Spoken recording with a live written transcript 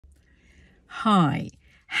Hi,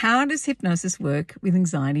 how does hypnosis work with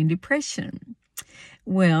anxiety and depression?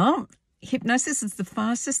 Well, hypnosis is the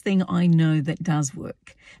fastest thing I know that does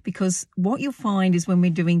work, because what you'll find is when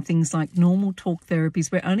we're doing things like normal talk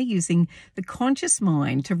therapies, we're only using the conscious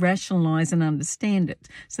mind to rationalize and understand it.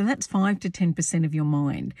 So that's 5 to 10% of your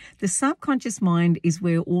mind. The subconscious mind is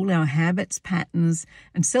where all our habits, patterns,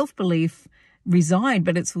 and self-belief reside,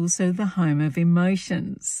 but it's also the home of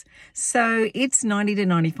emotions. So it's 90 to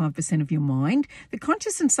 95% of your mind. The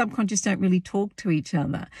conscious and subconscious don't really talk to each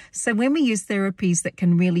other. So when we use therapies that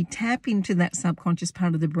can really tap into that subconscious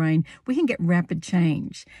part of the brain, we can get rapid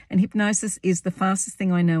change. And hypnosis is the fastest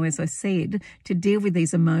thing I know, as I said, to deal with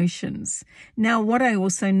these emotions. Now, what I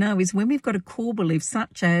also know is when we've got a core belief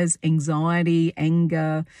such as anxiety,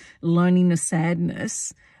 anger, loneliness,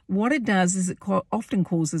 sadness, what it does is it often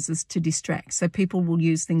causes us to distract. So people will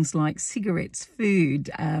use things like cigarettes, food,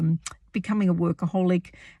 becoming a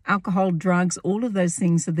workaholic, alcohol, drugs, all of those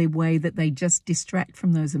things are their way that they just distract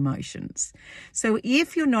from those emotions. So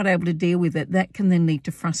if you're not able to deal with it, that can then lead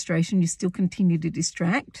to frustration. You still continue to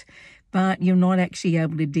distract, but you're not actually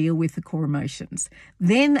able to deal with the core emotions.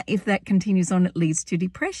 Then if that continues on, it leads to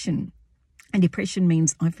depression. And depression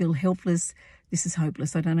means I feel helpless. This is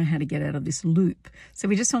hopeless. I don't know how to get out of this loop. So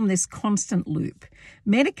we're just on this constant loop.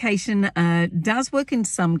 Medication does work in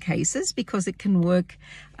some cases because it can work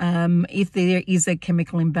if there is a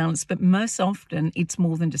chemical imbalance, but most often it's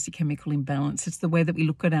more than just a chemical imbalance. It's the way that we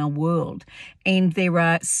look at our world. And there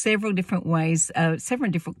are several different ways, several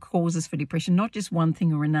different causes for depression, not just one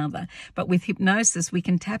thing or another. But with hypnosis, we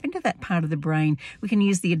can tap into that part of the brain. We can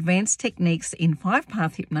use the advanced techniques in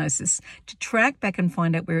 5-path hypnosis to track back and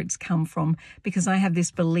find out where it's come from, because I have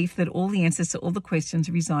this belief that all the answers to all the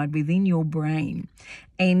questions reside within your brain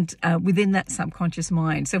and within that subconscious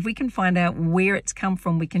mind. So if we can find out where it's come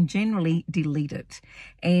from, we can generally delete it.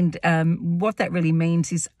 And what that really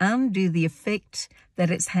means is undo the effect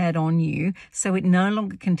that it's had on you so it no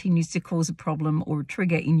longer continues to cause a problem or a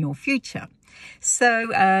trigger in your future. So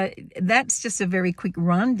that's just a very quick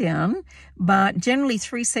rundown, but generally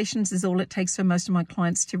 3 sessions is all it takes for most of my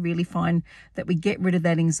clients to really find that we get rid of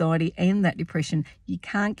that anxiety and that depression. You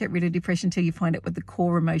can't get rid of depression until you find out what the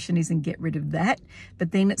core emotion is and get rid of that.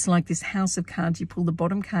 But then it's like this house of cards. You pull the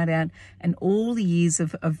bottom card out and all the years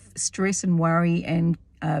of stress and worry and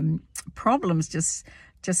problems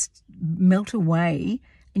just melt away.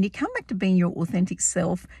 And you come back to being your authentic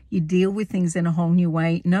self. You deal with things in a whole new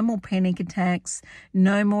way. No more panic attacks,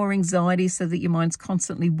 no more anxiety so that your mind's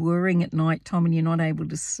constantly worrying at night time and you're not able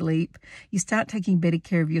to sleep. You start taking better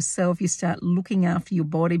care of yourself. You start looking after your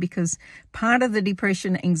body, because part of the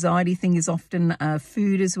depression, anxiety thing is often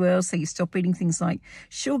food as well. So you stop eating things like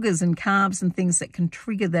sugars and carbs and things that can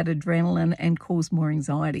trigger that adrenaline and cause more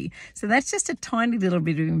anxiety. So that's just a tiny little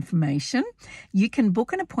bit of information. You can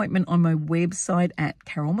book an appointment on my website at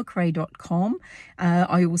Macrae.com.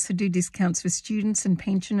 I also do discounts for students and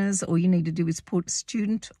pensioners. All you need to do is put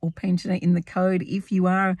student or pensioner in the code if you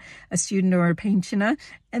are a student or a pensioner,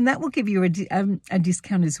 and that will give you a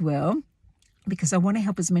discount as well, because I want to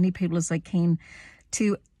help as many people as I can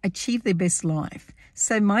to achieve their best life.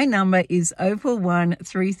 So my number is 041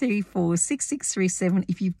 334 6637.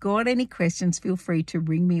 If you've got any questions, feel free to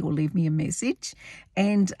ring me or leave me a message.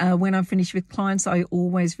 And when I'm finished with clients, I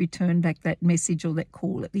always return back that message or that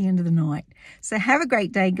call at the end of the night. So have a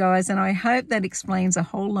great day, guys, and I hope that explains a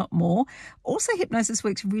whole lot more. Also, hypnosis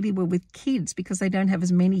works really well with kids because they don't have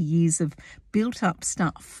as many years of built-up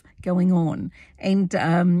stuff going on. And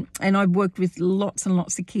I've worked with lots and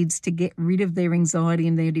lots of kids to get rid of their anxiety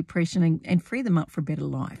and their depression and free them up for a better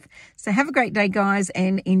life. So have a great day, guys,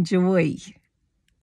 and enjoy.